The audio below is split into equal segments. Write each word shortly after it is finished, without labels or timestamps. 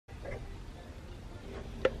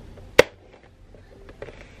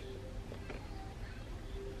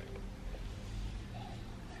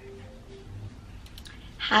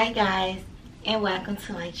Hi guys, and welcome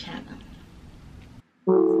to my channel.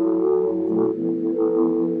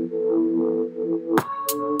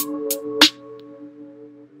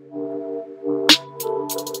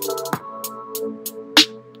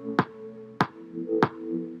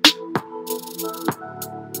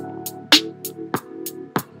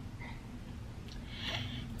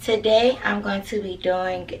 Today I'm going to be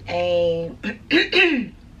doing a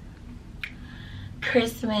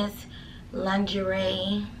Christmas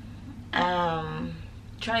lingerie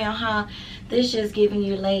try on haul. This is just giving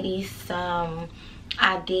you ladies some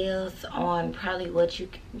ideas on probably what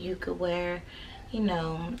you could wear, you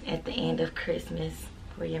know, at the end of Christmas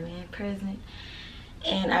for your man present.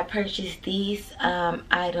 And I purchased these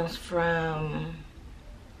items from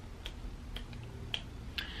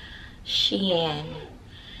Shein,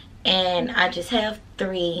 and I just have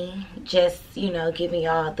 3, just, you know, giving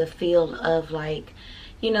y'all the feel of, like,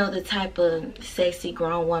 you know, the type of sexy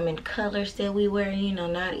grown woman colors that we wear. You know,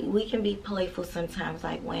 we can be playful sometimes,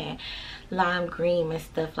 like wearing lime green and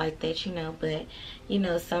stuff like that, you know, but, you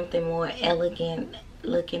know, something more elegant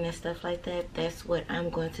looking and stuff like that. That's what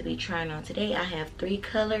I'm going to be trying on today. I have 3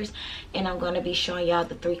 colors, and I'm going to be showing y'all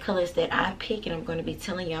the 3 colors that I pick, and I'm going to be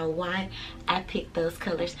telling y'all why I picked those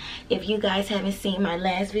colors. If you guys haven't seen my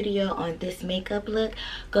last video on this makeup look,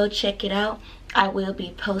 go check it out. I will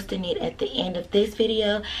be posting it at the end of this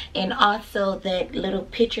video, and also that little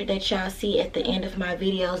picture that y'all see at the end of my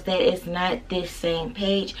videos, that is not this same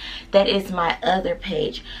page, that is my other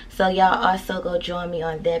page. So y'all also go join me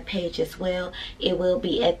on that page as well. It will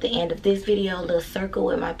be at the end of this video, a little circle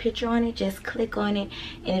with my picture on it. Just click on it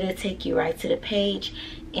and it'll take you right to the page.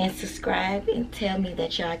 And subscribe and tell me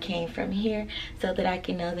that y'all came from here, so that I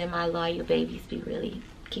can know that my loyal babies be really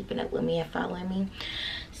keeping up with me and following me.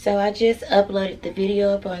 So I just uploaded the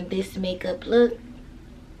video up on this makeup look,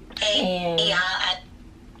 and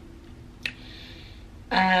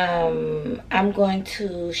I'm going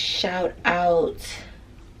to shout out,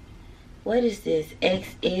 what is this?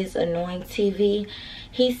 X is Annoying TV.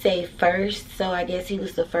 He say first, so I guess he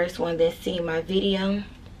was the first one that seen my video.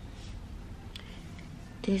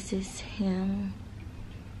 This is him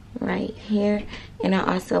right here, and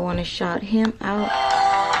I also want to shout him out.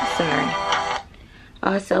 Sorry.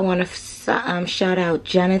 I also want to shout out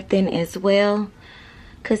Jonathan as well,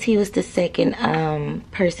 because he was the second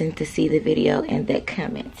person to see the video and that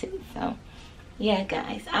commented. So yeah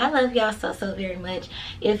guys, I love y'all so very much.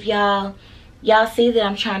 If y'all see that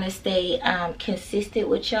I'm trying to stay consistent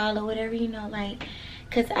with y'all or whatever, you know, like,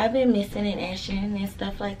 because I've been missing in action and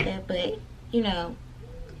stuff like that, but you know,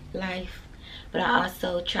 life. But I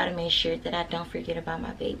also try to make sure that I don't forget about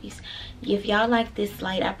my babies. If y'all like this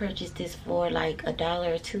light, I purchased this for like $1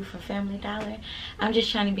 or $2 from Family Dollar. I'm just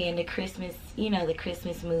trying to be in the Christmas, you know, the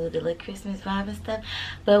Christmas mood, the little Christmas vibe and stuff.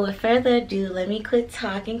 But with further ado, let me quit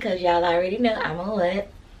talking, because y'all already know I'm a what?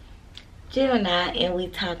 Gemini, and we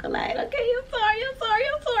talk a lot. Okay, I'm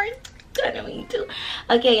sorry. I know you too.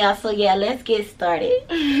 Okay, y'all, so yeah, let's get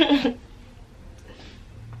started.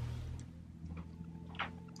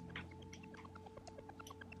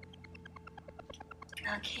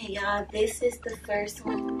 Okay, y'all, this is the first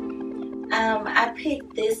one. I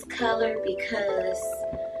picked this color because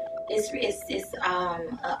it's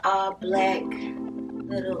a all black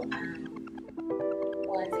little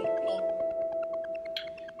onesie thing,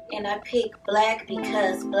 and I picked black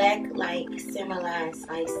because black like symbolizes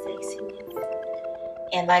like sexiness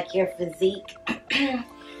and like your physique.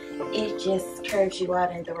 It just curves you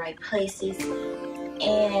out in the right places.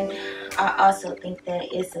 And I also think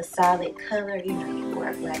that it's a solid color. You know, you can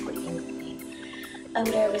wear black with anything or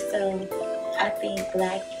whatever. So I think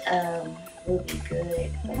black will be good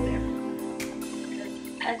or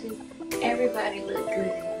whatever. Everybody look good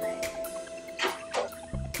in black.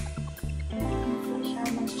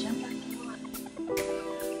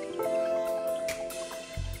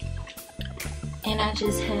 And I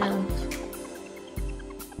just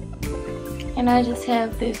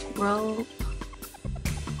have this robe.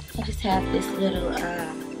 I just have this little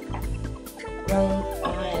robe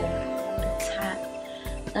on the top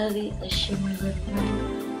of it, a shimmer little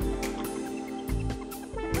robe.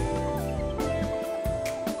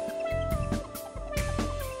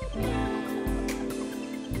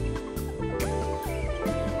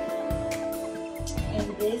 And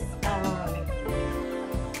this,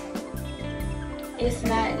 it's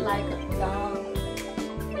not like a thong.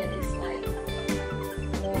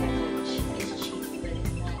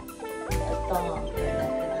 Or nothing like that.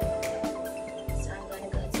 So I'm going to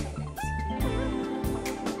go to the next one.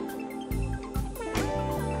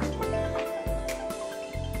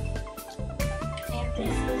 And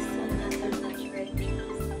this is another lingerie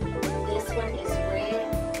piece.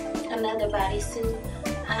 bodysuit.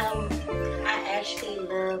 I actually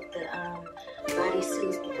love the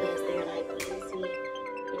bodysuits because they're like easy,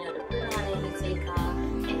 you know, to put on and to take off,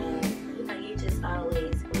 and you know, you just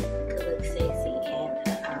always could look sexy in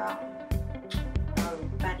a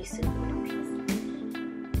bodysuit.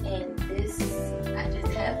 And this, I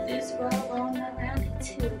just have this robe on around it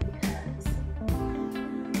too because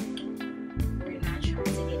we're not trying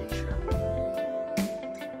to get in trouble.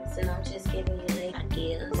 So I'm just giving you the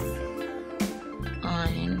ideas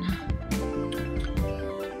on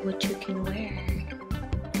what you can wear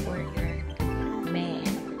for your man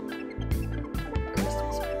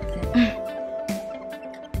Christmas present.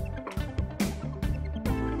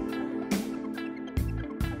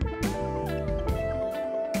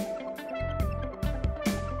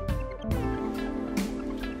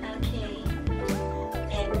 Okay,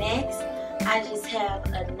 and next I just have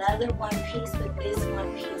another one piece, but this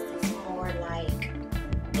one piece is more like,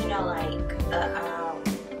 you know,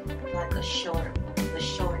 like a short, the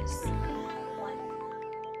shortest one.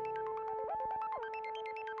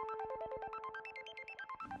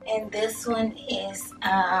 And this one is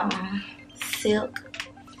silk.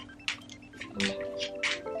 Too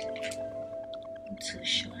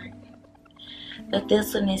short. But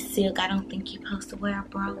this one is silk. I don't think you're supposed to wear a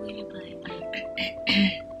bra with it, but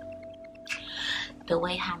the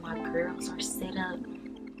way how my girls are set up,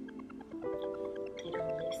 they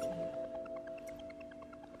don't listen.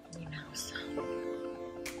 You know, so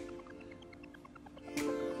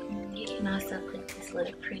you can also put this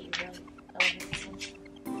little pretty robe over too.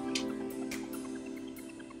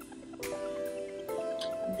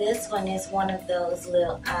 This one is one of those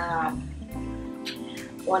little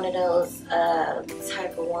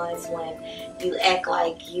type of ones when you act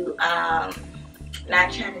like you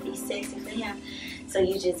not trying to be sexy for him, so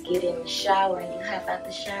you just get in the shower and you hop out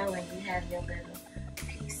the shower and you have your little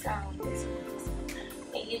piece on, this one,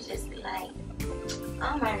 and you just be like,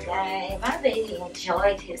 oh my god, my baby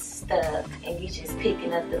enjoyed his stuff, and you just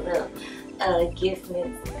picking up the little gift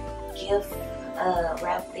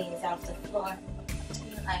wrap things off the floor.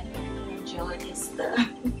 You're like, man, he enjoyed his stuff.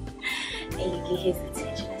 And you get his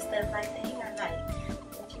attention and stuff like that. You're like,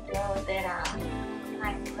 what you doing with that on? I'm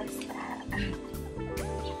like, what's that?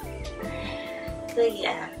 But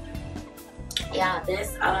yeah, y'all,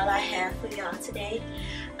 that's all I have for y'all today.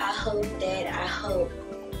 I hope that I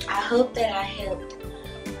helped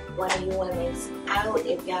one of you women out.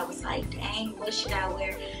 If y'all was like, dang, what should I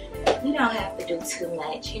wear? You don't have to do too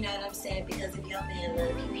much, you know what I'm saying? Because if your man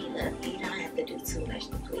love you, he love you. You don't have to do too much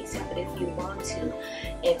to please him. But if you want to,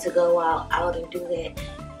 and to go out and do that,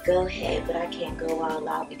 go ahead. But I can't go all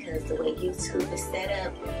out because the way YouTube is set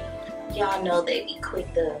up, y'all know they be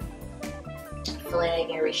quick to flag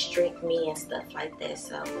and restrict me and stuff like that.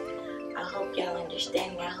 So I hope y'all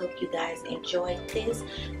understand. I hope you guys enjoyed this.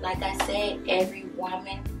 Like I said, every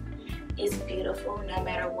woman is beautiful, no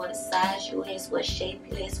matter what size you is, what shape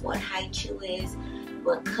you is, what height you is,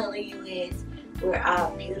 what color you is. We're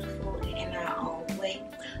all beautiful in our own way.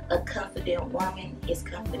 A confident woman is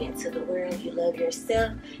confident to the world. You love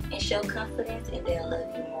yourself and show confidence, and they'll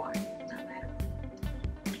love you more, no matter what.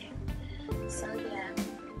 Okay. So yeah,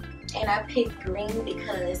 and I picked green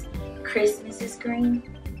because Christmas is green.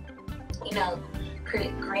 You know,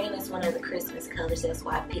 green is one of the Christmas colors. That's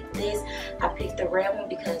why I picked this. I picked the red one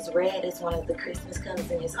because red is one of the Christmas colors,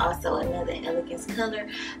 and it's also another elegance color.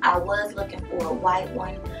 I was looking for a white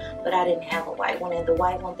one, but I didn't have a white one, and the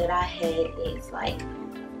white one that I had is like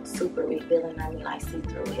super revealing. I mean, like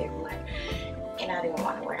see-through everywhere, and I didn't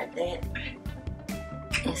want to wear that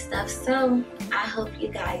and stuff. So I hope you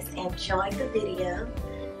guys enjoyed the video.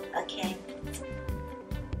 Okay.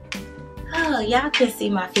 Oh, y'all could see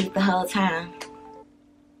my feet the whole time.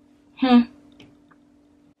 Why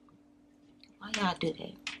y'all do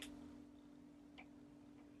that?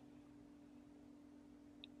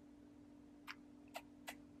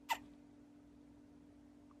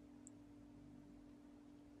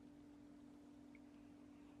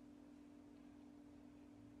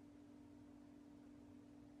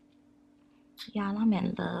 Y'all, I'm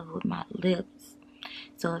in love with my lips.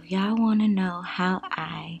 So if y'all want to know how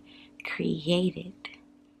I created,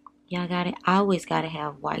 y'all gotta, always gotta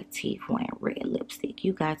have white teeth wearing red lipstick.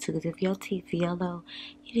 You got to, because if your teeth yellow,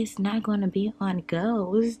 it is not gonna be on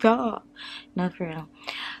go. Stop. No, for real.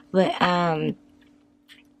 But I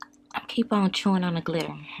keep on chewing on the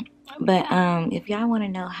glitter. But if y'all want to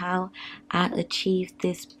know how I achieved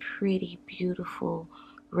this pretty beautiful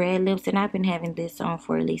red lips, and I've been having this on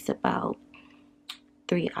for at least about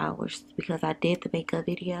 3 hours because I did the makeup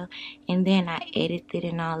video and then I edited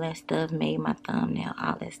and all that stuff, made my thumbnail,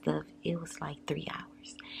 all that stuff. It was like 3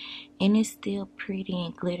 hours. And it's still pretty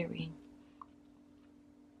and glittery.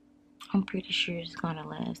 I'm pretty sure it's gonna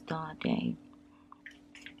last all day.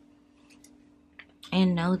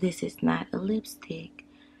 And no, this is not a lipstick.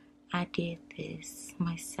 I did this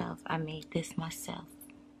myself. I made this myself.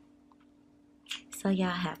 So y'all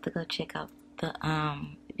have to go check out the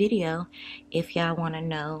video if y'all want to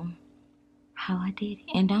know how I did it.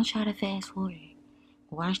 And don't try to fast forward it.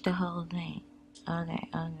 Watch the whole thing. Okay,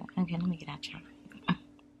 let me get out your face.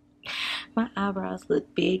 My eyebrows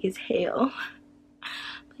look big as hell.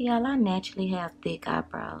 But y'all, I naturally have thick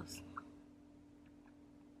eyebrows.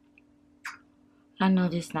 I know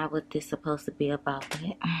this is not what this is supposed to be about,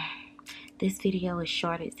 but this video is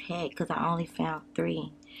short as heck because I only found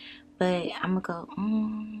 3. But I'm gonna go,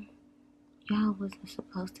 y'all wasn't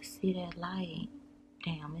supposed to see that light.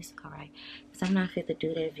 Damn, it's alright. Because I'm not fit to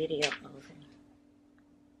do that video over.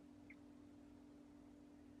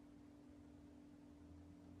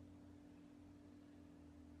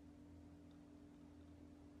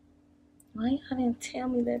 Why y'all didn't tell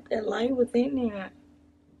me that that light was in there?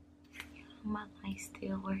 My light's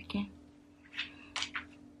still working.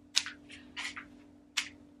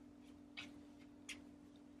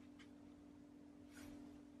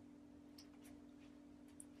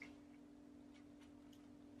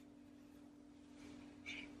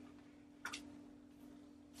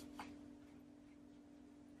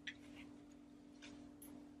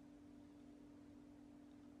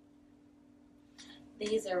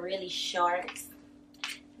 These are really shorts.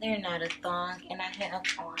 They're not a thong, and I have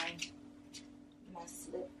on my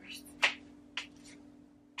slippers.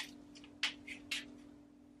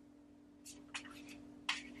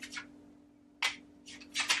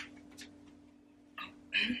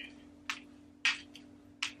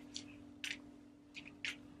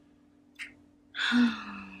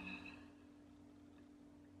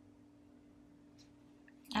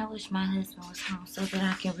 I wish my husband was home so that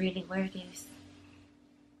I can really wear this.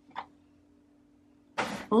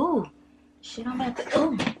 Ooh, shit, I'm about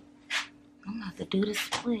to do the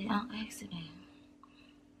split on accident.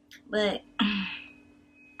 But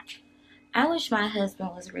I wish my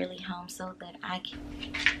husband was really home so that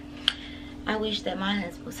I wish that my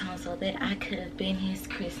husband was home so that I could have been his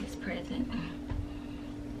Christmas present.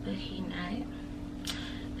 But he not.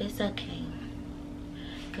 It's okay.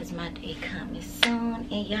 Cause my day coming soon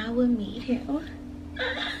and y'all will meet him.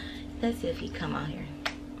 Let's see if he come out here.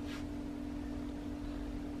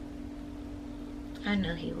 I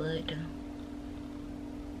know he would though.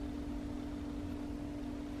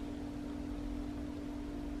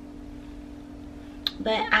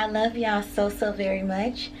 But I love y'all so very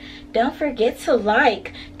much. Don't forget to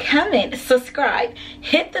like, comment, subscribe,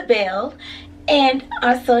 hit the bell, and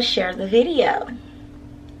also share the video.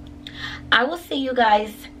 I will see you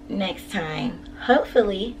guys next time.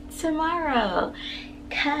 Hopefully tomorrow.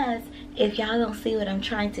 Cause if y'all don't see what I'm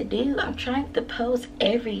trying to do, I'm trying to post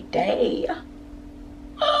every day.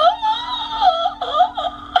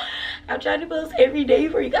 I'm trying to post every day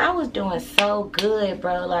for you. I was doing so good,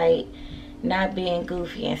 bro. Like, not being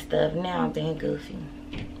goofy and stuff. Now I'm being goofy.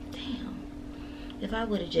 Damn. If I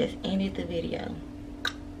would have just ended the video.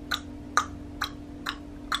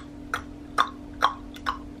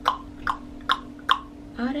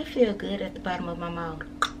 Oh, that feel good at the bottom of my mouth.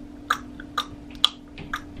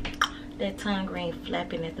 That tongue ring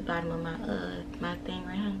flapping at the bottom of my thing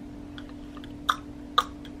right here.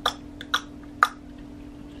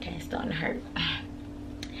 Okay, it's starting to hurt.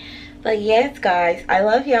 But yes, guys, I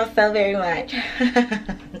love y'all so very much.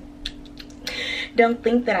 Don't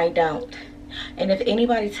think that I don't. And if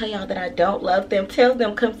anybody tell y'all that I don't love them, tell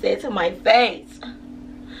them, come say it to my face.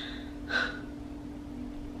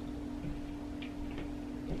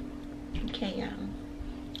 Okay, y'all.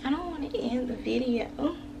 I don't want to end the video.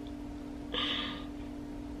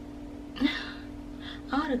 I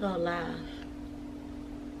ought to go live.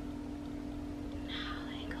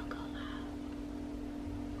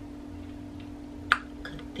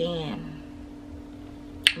 Then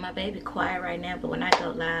my baby quiet right now, but when I go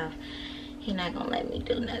live he not gonna let me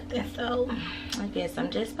do nothing, so I guess I'm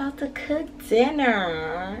just about to cook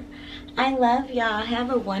dinner. I love y'all. Have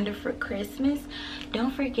a wonderful Christmas.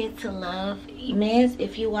 Don't forget to love men.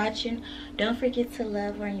 If you're watching, don't forget to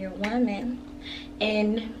love on your woman.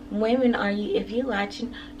 And women, if you're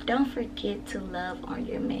watching, don't forget to love on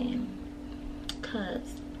your man,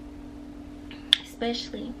 cause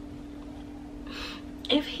especially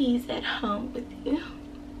if he's at home with you,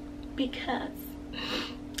 because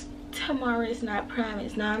tomorrow is not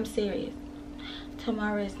promised. No, I'm serious.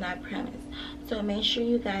 Tomorrow is not promised. So make sure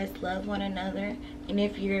you guys love one another. And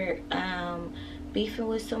if you're beefing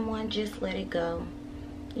with someone, just let it go.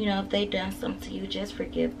 You know, if they done something to you, just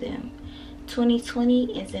forgive them.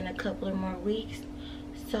 2020 is in a couple of more weeks,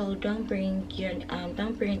 so don't bring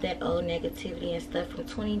that old negativity and stuff from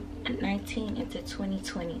 2019 into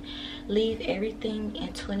 2020. Leave everything in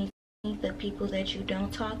 2020. The people that you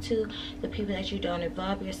don't talk to, the people that you don't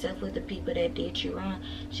involve yourself with, the people that did you wrong,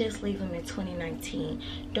 just leave them in 2019.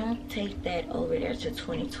 Don't take that over there to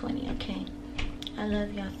 2020, okay? I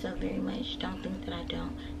love y'all so very much. Don't think that I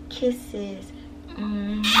don't. Kisses.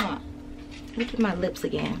 Mwah. Look at my lips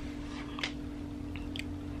again.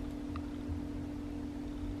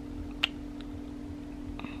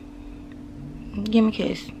 Give me a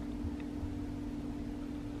kiss.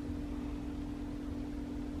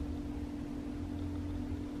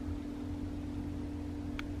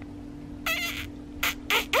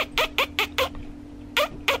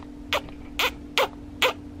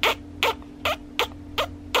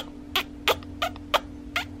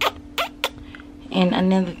 And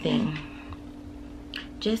another thing,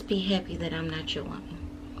 just be happy that I'm not your woman,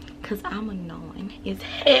 because I'm annoying as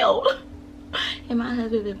hell. And my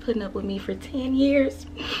husband been putting up with me for 10 years.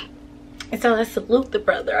 And so I salute the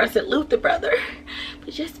brother.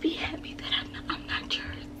 But just be happy that I'm not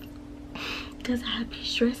yours. Because I be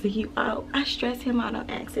stressing you out. I stress him out on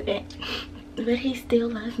accident. But he still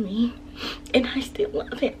loves me. And I still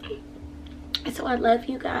love him. And so I love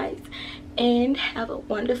you guys. And have a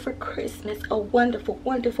wonderful Christmas. A wonderful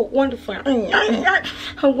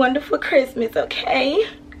Christmas, okay?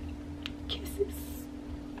 Kisses.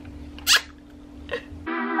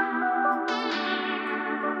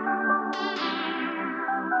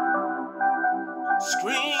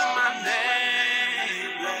 Scream my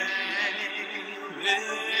name,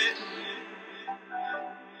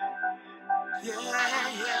 yeah,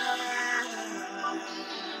 yeah.